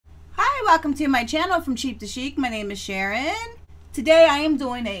welcome to my channel From Cheap to Chic. My name is Sharon. Today I am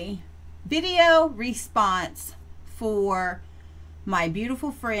doing a video response for my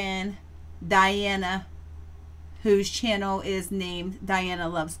beautiful friend Diana, whose channel is named Diana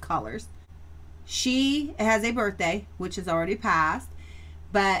Loves Colors. She has a birthday, which is already passed,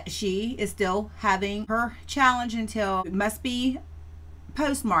 but she is still having her challenge until it must be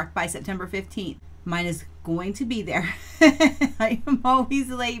postmarked by September 15th. Mine is going to be there. I am always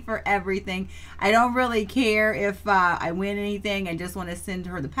late for everything. I don't really care if I win anything. I just want to send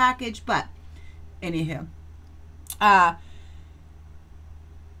her the package. But anywho,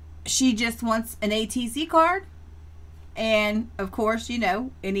 she just wants an ATC card, and of course, you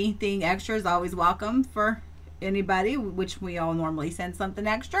know, anything extra is always welcome for anybody, which we all normally send something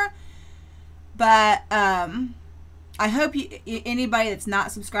extra. But I hope anybody that's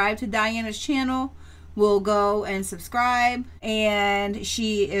not subscribed to Diana's channel will go and subscribe. And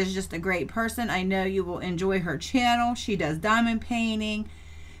she is just a great person. I know you will enjoy her channel. She does diamond painting.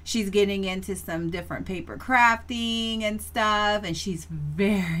 She's getting into some different paper crafting and stuff, and she's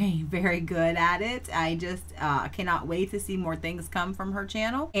very, very good at it. I just cannot wait to see more things come from her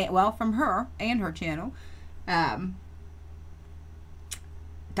channel, and well, from her and her channel.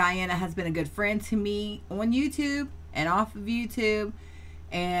 Diana has been a good friend to me on YouTube and off of YouTube,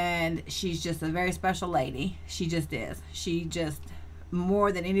 and she's just a very special lady. She just is. She just,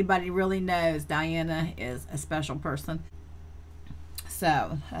 more than anybody really knows, Diana is a special person.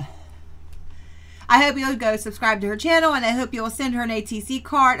 So I hope you'll go subscribe to her channel, and I hope you'll send her an ATC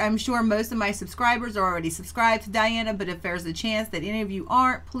card. I'm sure most of my subscribers are already subscribed to Diana, but if there's a chance that any of you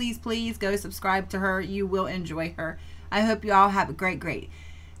aren't, please go subscribe to her. You will enjoy her. I hope you all have a great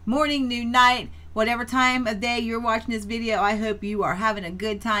morning, noon, night, whatever time of day you're watching this video. I hope you are having a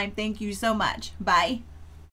good time. Thank you so much. Bye.